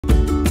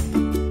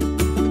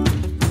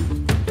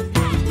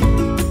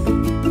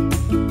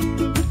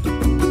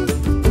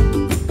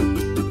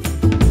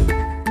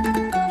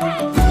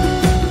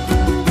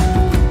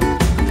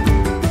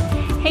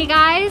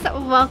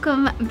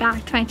welcome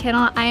back to my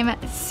channel. I'm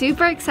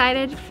super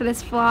excited for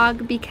this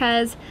vlog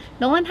because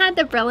Nolan had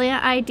the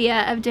brilliant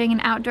idea of doing an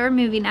outdoor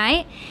movie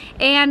night,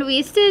 and we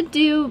used to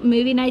do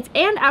movie nights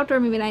and outdoor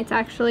movie nights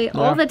actually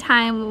all the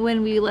time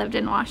when we lived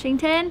in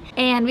Washington,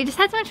 and we just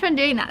had so much fun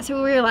doing that,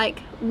 so we were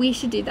like, we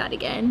should do that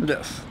again.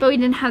 Yes. But we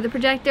didn't have the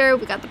projector.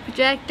 We got the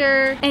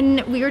projector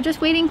and we were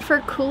just waiting for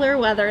cooler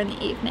weather in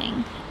the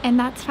evening. And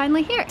that's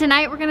finally here.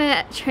 Tonight we're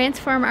gonna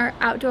transform our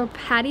outdoor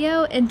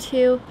patio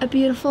into a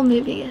beautiful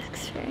movie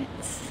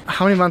experience.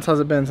 How many months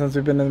has it been since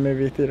we've been in the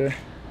movie theater?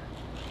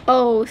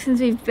 Oh, since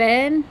we've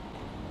been?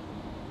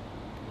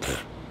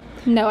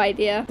 No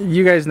idea.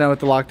 You guys know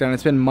with the lockdown,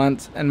 it's been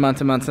months and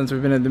months and months since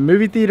we've been in the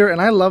movie theater, and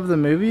I love the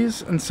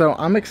movies, and so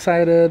I'm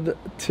excited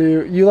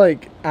to, you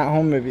like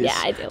at-home movies. Yeah,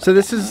 I do. So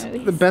this is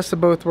the best of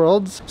both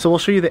worlds. So we'll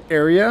show you the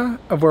area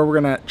of where we're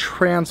gonna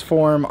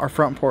transform our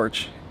front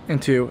porch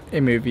into a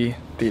movie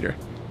theater.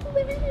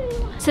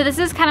 So this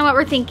is kind of what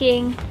we're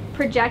thinking.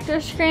 Projector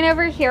screen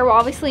over here. We'll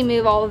obviously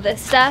move all of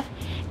this stuff.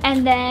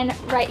 And then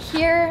right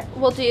here,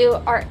 we'll do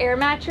our air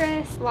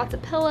mattress, lots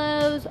of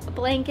pillows,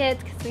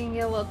 blankets, because we can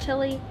get a little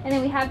chilly. And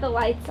then we have the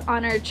lights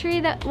on our tree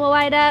that will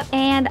light up.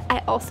 And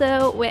I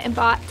also went and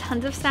bought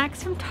tons of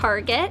snacks from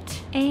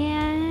Target.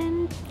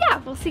 And yeah,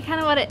 we'll see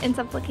kind of what it ends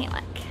up looking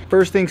like.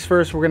 First things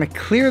first, we're gonna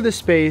clear the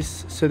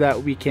space so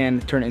that we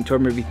can turn it into a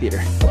movie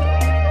theater.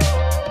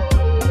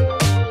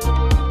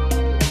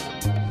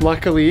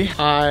 Luckily,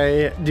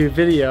 I do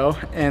video,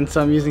 and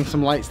so I'm using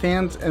some light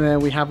stands, and then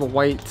we have a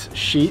white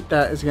sheet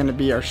that is gonna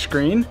be our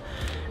screen.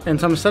 And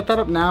so I'm gonna set that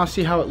up now,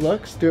 see how it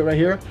looks, do it right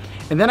here.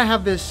 And then I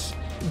have this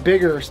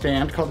bigger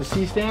stand called the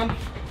C stand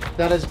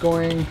that is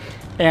going,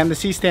 and the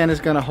C stand is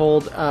gonna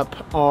hold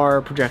up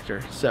our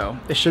projector. So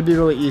it should be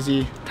really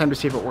easy. Time to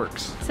see if it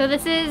works. So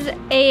this is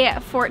a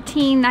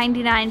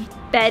 $14.99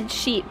 bed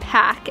sheet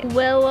pack.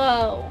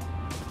 Willow.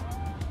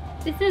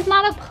 This is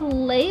not a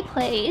play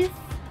place.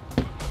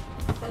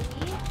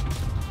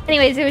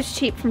 Anyways, it was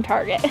cheap from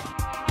Target.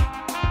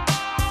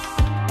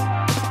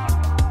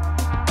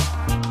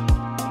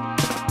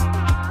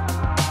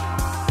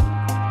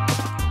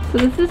 So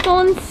this is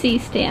Nolan's C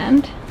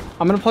stand.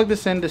 I'm gonna plug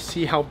this in to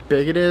see how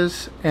big it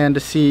is and to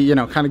see, you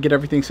know, kind of get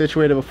everything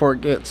situated before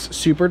it gets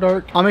super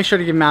dark. I'll make sure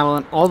to give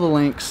Madeline all the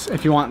links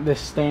if you want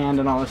this stand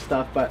and all this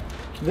stuff, but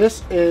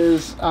this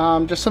is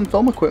just some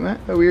film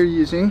equipment that we are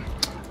using.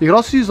 You could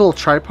also use a little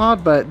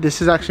tripod, but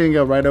this is actually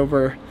gonna go right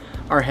over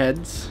our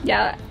heads.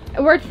 Yeah,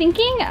 we're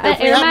thinking if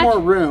we had more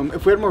room,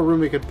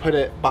 we could put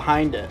it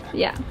behind it.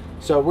 Yeah.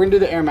 So we're gonna do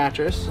the air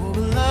mattress.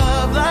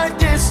 Love like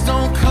this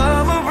don't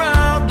come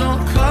around,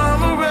 don't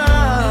come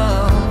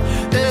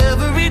around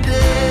every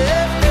day.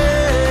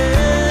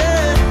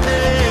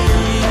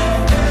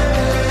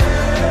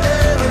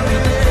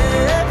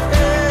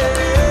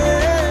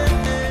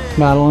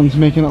 Madeline's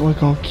making it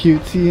look all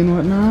cutesy and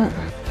whatnot.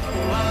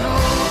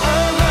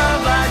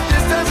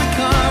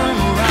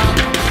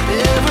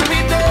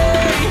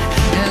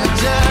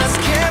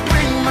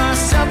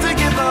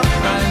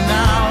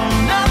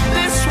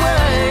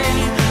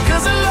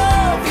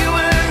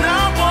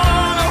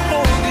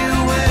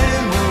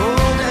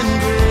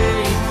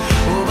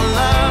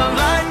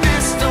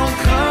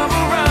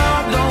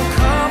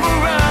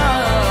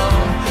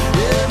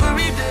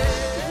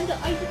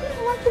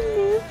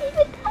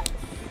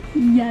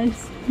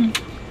 Yes,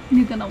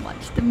 you're gonna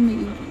watch the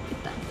movie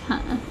with us,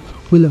 huh?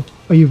 Willow,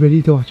 are you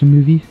ready to watch a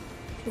movie?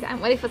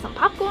 I'm ready for some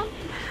popcorn.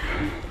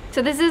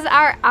 So this is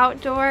our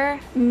outdoor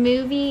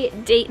movie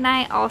date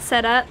night all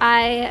set up.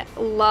 I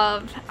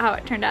loved how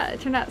it turned out.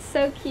 It turned out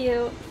so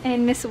cute.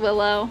 And Miss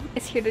Willow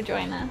is here to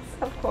join us,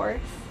 of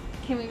course.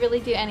 Can we really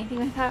do anything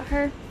without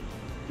her?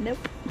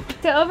 Nope.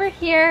 So over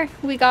here,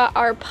 we got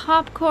our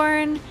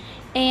popcorn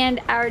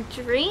and our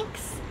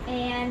drinks.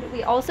 And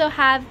we also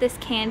have this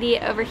candy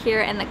over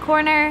here in the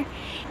corner.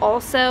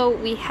 Also,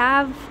 we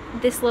have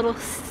this little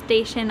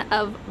station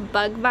of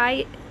bug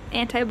bite,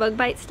 anti-bug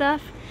bite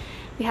stuff.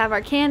 We have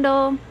our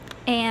candle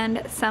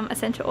and some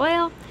essential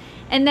oil.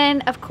 And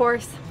then, of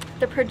course,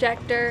 the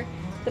projector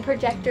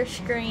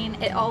screen.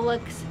 It all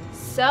looks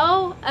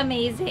so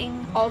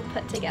amazing, all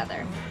put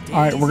together. All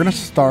right, we're gonna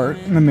start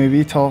the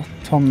movie. Tell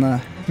them the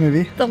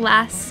movie. The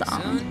last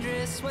song.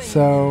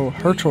 So,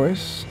 her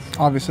choice.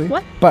 Obviously.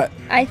 What? But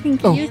I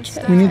think you chose.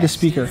 we need the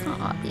speaker. It's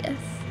not obvious.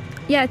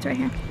 Yeah, it's right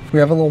here. We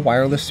have a little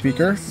wireless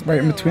speaker right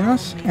in between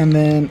us, and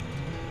then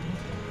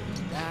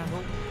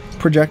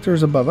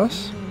projectors above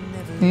us.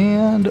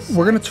 And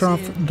we're gonna turn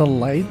off the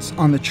lights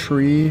on the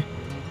tree,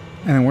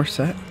 and then we're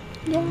set.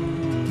 Yay.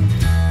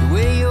 The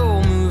way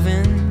you're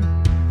moving,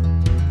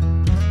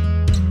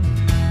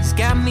 it's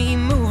got me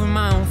moving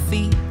my own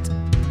feet.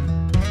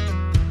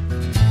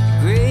 The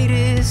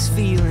greatest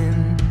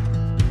feeling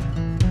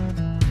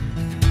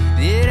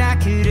that I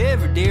could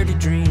ever dare to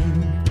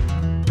dream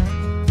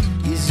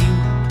is you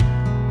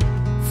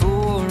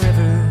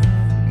forever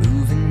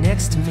moving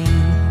next to me.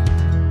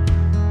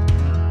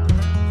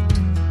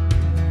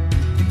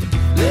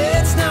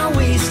 Let's not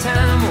waste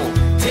time, or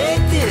take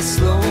this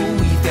slow.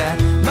 We've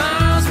got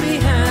miles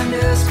behind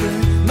us, but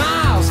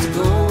miles to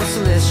go,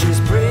 so let's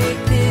just break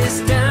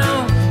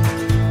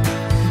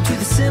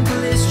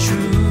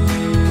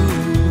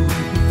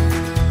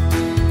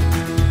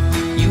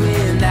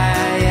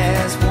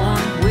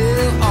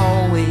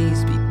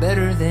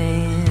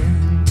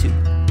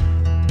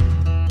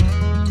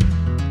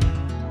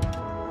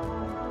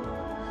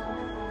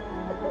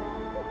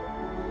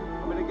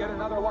get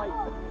another light.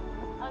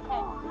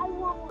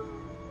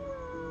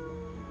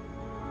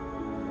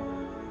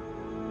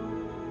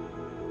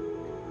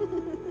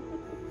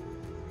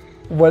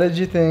 What did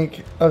you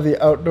think of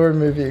the outdoor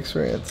movie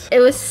experience? It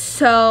was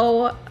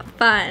so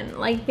fun,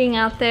 like being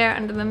out there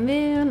under the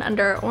moon,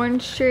 under an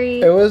orange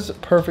tree. It was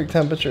perfect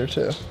temperature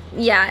too.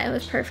 Yeah, it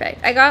was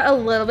perfect. I got a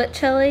little bit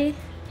chilly,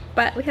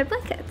 but we had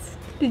blankets.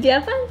 Did you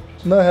have fun?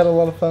 No, I had a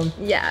lot of fun.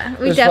 Yeah,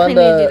 we definitely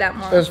need to do that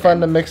more. It was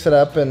fun to mix it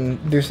up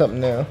and do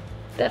something new.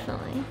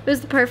 Definitely. It was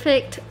the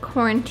perfect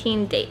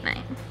quarantine date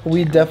night.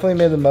 We definitely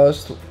made the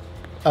most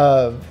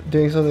of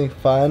doing something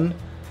fun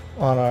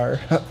on our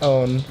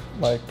own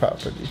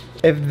property.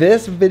 If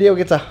this video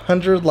gets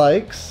 100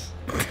 likes,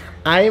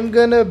 I am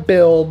gonna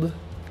build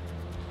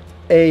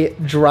a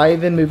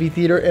drive-in movie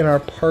theater in our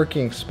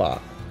parking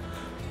spot.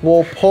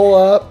 We'll pull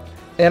up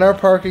in our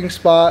parking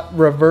spot,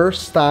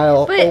 reverse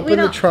style, open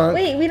the trunk.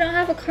 Wait, we don't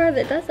have a car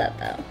that does that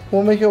though.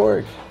 We'll make it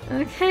work.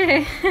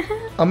 Okay.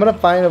 I'm gonna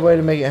find a way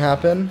to make it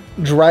happen.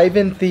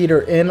 Drive-in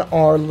theater in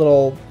our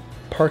little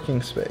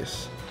parking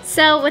space.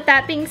 So with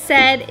that being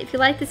said, if you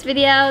like this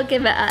video,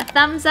 give it a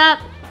thumbs up,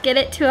 get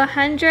it to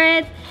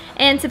 100,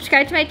 and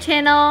subscribe to my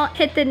channel.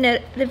 Hit the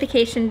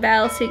notification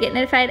bell so you get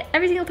notified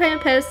every single time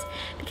I post,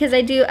 because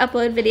I do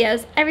upload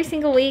videos every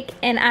single week,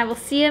 and I will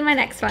see you in my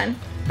next one.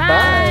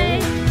 Bye.